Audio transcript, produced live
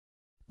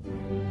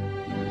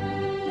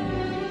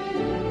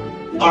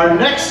Our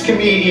next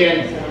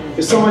comedian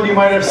is someone you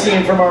might have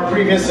seen from our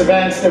previous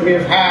events that we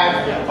have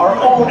had. Our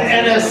own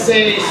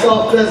NSA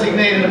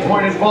self-designated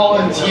appointed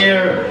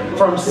volunteer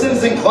from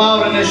Citizen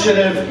Cloud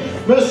Initiative,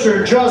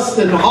 Mr.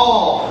 Justin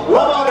Hall. How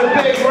about a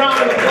big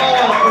round of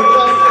applause for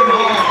Justin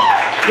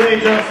Hall?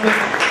 Great, Justin.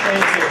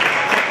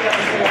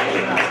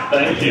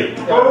 Thank you.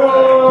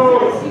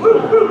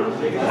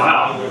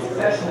 Wow.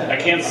 I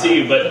can't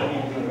see you, but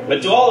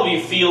do all of you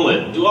feel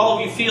it? Do all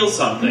of you feel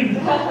something?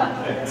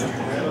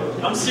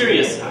 I'm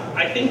serious.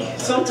 I think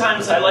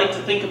sometimes I like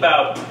to think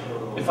about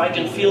if I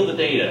can feel the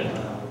data.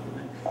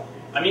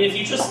 I mean, if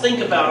you just think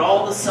about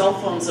all the cell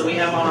phones that we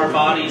have on our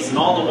bodies and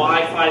all the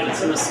Wi-Fi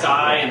that's in the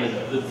sky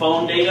and the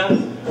phone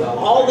data,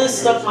 all this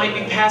stuff might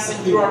be passing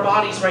through our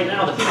bodies right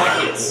now, the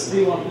packets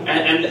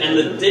and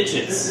the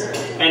digits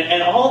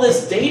and all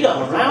this data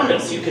around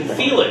us. You can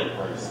feel it.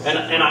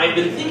 And I've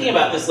been thinking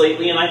about this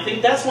lately, and I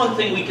think that's one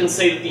thing we can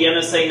say that the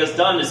NSA has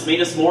done is made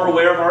us more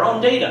aware of our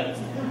own data.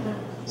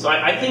 So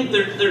I think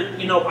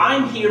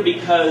I'm here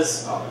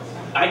because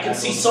I can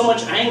see so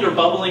much anger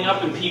bubbling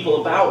up in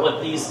people about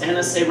what these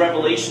NSA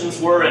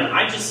revelations were, and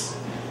I just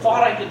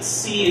thought I could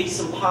see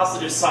some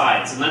positive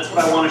sides, and that's what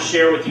I want to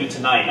share with you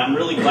tonight. I'm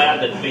really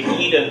glad that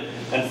Vahid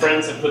and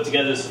friends have put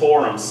together this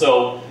forum.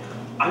 So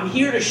I'm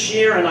here to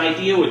share an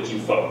idea with you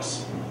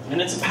folks,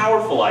 and it's a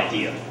powerful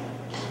idea.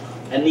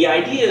 And the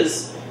idea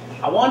is,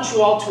 I want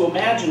you all to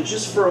imagine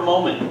just for a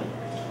moment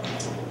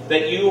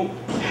that you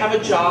have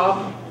a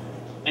job,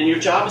 and your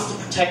job is to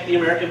protect the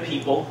American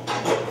people,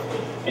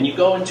 and you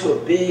go into a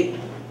big,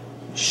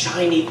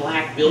 shiny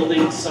black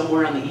building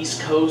somewhere on the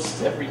East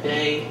Coast every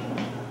day,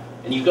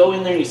 and you go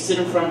in there and you sit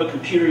in front of a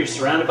computer, you're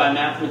surrounded by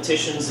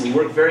mathematicians, and you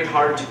work very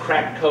hard to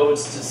crack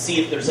codes to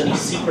see if there's any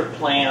secret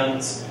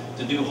plans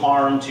to do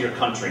harm to your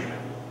country.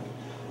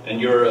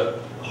 And you're a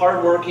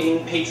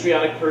hardworking,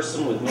 patriotic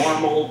person with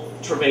normal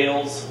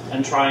travails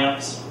and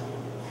triumphs.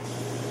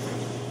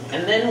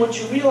 And then what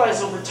you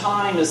realize over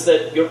time is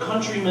that your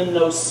countrymen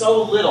know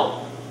so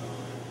little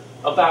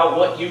about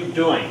what you're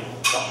doing,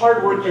 the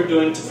hard work you're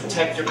doing to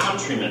protect your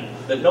countrymen,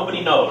 that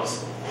nobody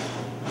knows.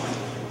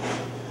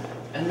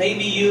 And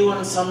maybe you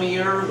and some of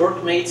your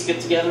workmates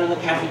get together in the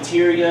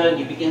cafeteria and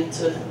you begin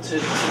to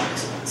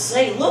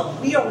say, look,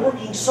 we are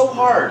working so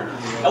hard,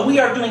 and we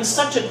are doing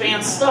such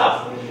advanced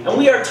stuff, and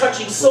we are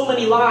touching so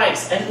many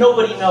lives, and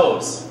nobody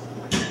knows.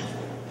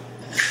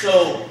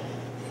 So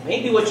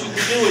maybe what you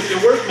could do with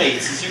your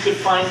workmates is you could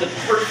find the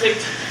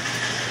perfect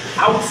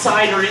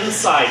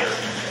outsider-insider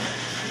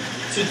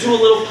to do a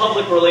little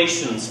public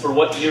relations for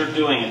what you're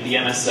doing at the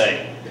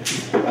NSA.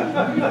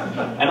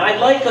 And I'd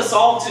like us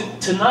all to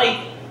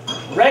tonight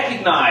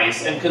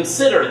recognize and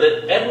consider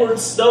that Edward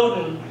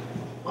Snowden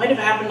might have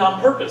happened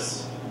on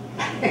purpose.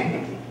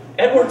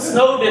 Edward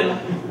Snowden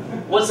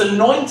was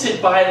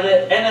anointed by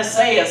the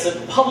NSA as a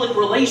public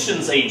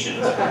relations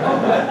agent.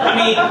 I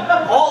mean,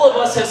 all of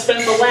us have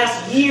spent the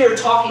last year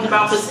talking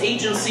about this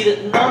agency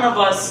that none of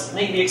us,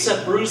 maybe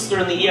except Brewster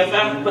and the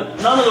EFF,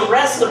 but none of the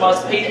rest of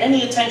us paid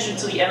any attention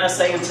to the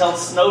NSA until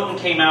Snowden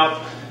came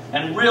out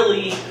and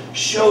really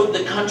showed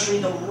the country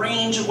the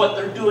range of what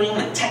they're doing,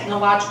 the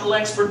technological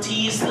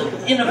expertise,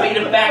 the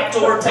innovative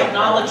backdoor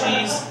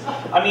technologies.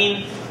 I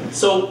mean,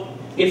 so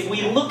if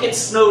we look at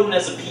Snowden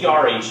as a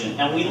PR agent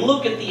and we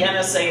look at the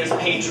NSA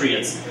as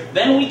patriots,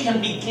 then we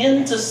can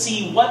begin to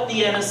see what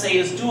the NSA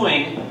is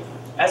doing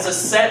as a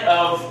set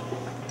of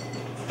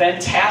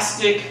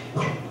fantastic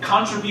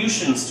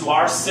contributions to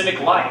our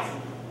civic life.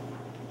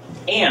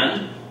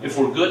 And if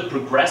we're good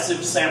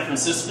progressive San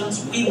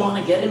Franciscans, we want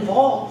to get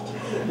involved.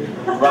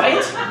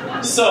 Right?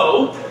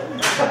 So,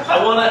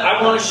 I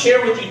want to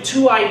share with you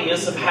two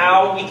ideas of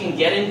how we can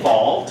get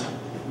involved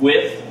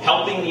with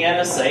helping the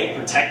NSA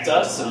protect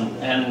us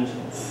and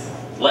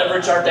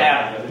leverage our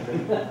data.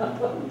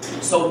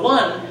 So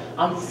one,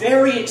 I'm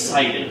very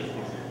excited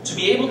to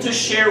be able to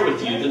share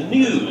with you the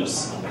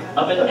news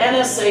of an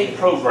NSA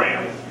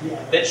program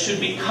that should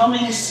be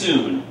coming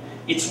soon.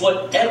 It's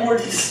what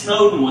Edward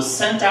Snowden was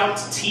sent out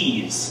to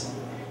tease.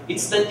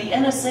 It's that the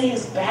NSA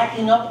is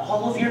backing up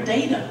all of your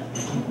data.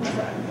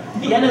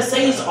 The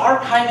NSA is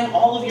archiving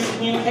all of your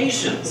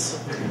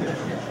communications.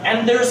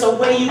 And there's a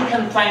way you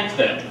can thank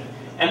them.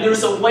 And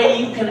there's a way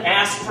you can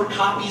ask for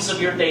copies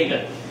of your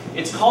data.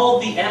 It's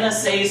called the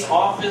NSA's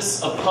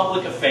Office of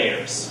Public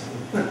Affairs.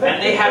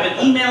 And they have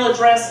an email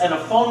address and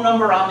a phone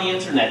number on the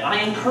internet.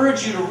 I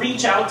encourage you to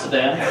reach out to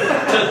them,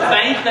 to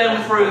thank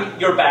them for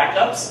your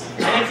backups.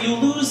 And if you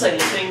lose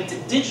anything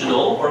digital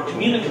or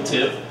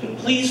communicative,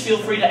 please feel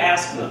free to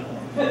ask them.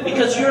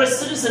 Because you're a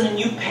citizen and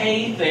you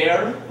pay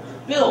their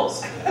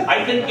bills.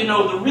 I think,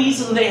 the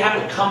reason they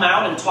haven't come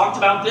out and talked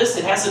about this,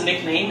 it has a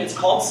nickname. It's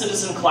called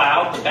Citizen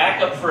Cloud, the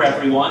backup for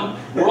everyone,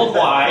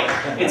 worldwide.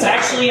 It's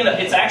actually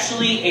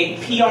a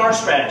PR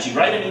strategy,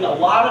 right? I mean, a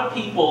lot of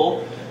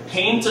people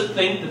came to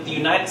think that the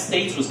United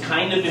States was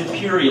kind of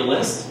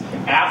imperialist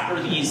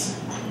after these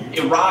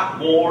Iraq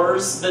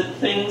wars,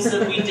 things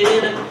that we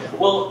did.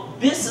 Well,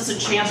 this is a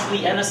chance for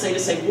the NSA to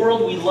say,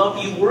 world, we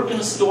love you, we're going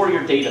to store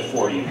your data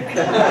for you.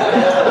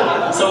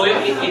 So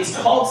it's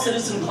called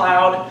Citizen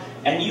Cloud,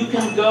 and you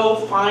can go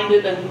find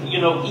it and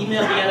email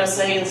the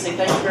NSA and say,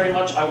 thank you very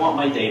much, I want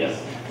my data.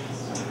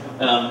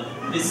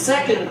 The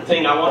second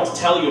thing I want to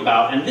tell you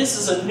about, and this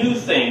is a new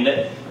thing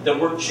that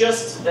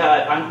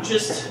I'm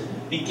just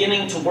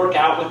beginning to work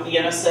out with the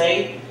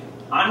NSA.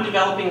 I'm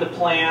developing the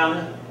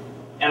plan,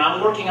 and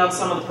I'm working on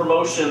some of the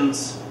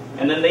promotions,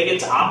 and then they get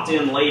to opt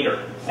in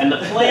later. And the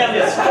plan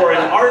is for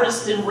an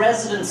artist in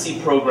residency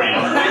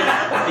program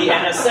with the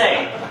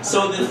NSA.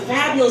 So the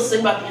fabulous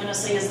thing about the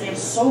NSA is they have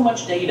so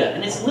much data,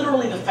 and it's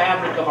literally the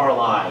fabric of our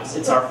lives.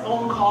 It's our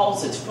phone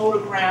calls, it's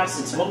photographs,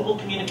 it's mobile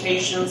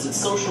communications, it's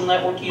social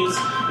network use.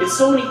 It's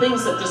so many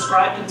things that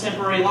describe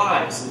contemporary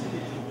lives.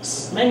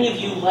 Many of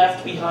you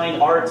left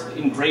behind art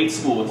in grade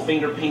school with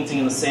finger painting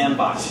in the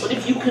sandbox. But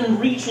if you can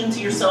reach into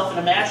yourself and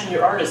imagine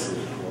your artist,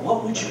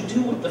 what would you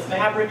do with the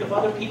fabric of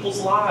other people's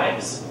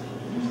lives?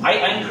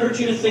 I encourage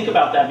you to think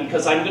about that,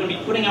 because I'm going to be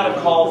putting out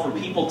a call for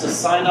people to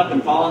sign up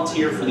and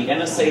volunteer for the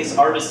NSA's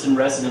Artist in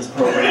Residence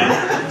program,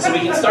 so we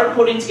can start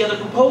putting together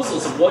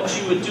proposals of what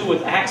you would do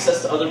with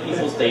access to other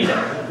people's data.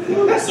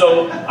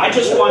 So I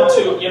just want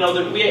to,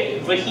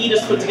 Vahid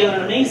has put together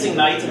an amazing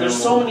night, and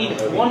there's so many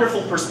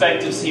wonderful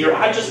perspectives here.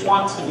 I just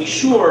want to be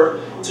sure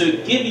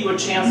to give you a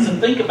chance to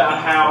think about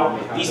how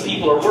these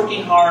people are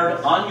working hard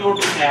on your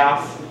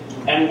behalf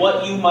and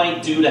what you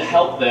might do to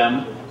help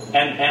them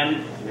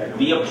and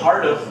be a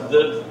part of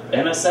the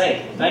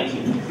NSA. Thank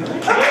you. All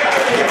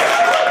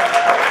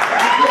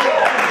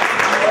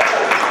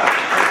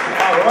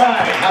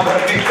right. How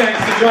about a big thanks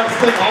to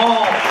Justin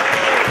Hall,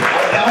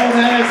 our own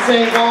NSA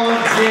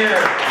volunteer,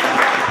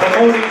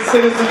 promoting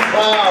Citizen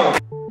Cloud.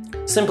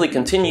 Simply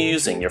continue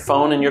using your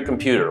phone and your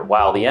computer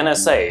while the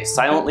NSA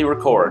silently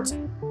records.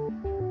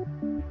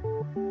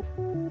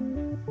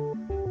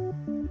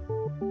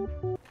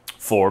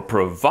 For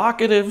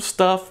provocative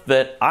stuff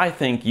that I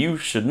think you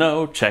should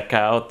know, check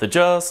out The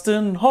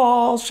Justin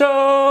Hall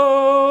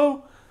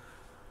Show!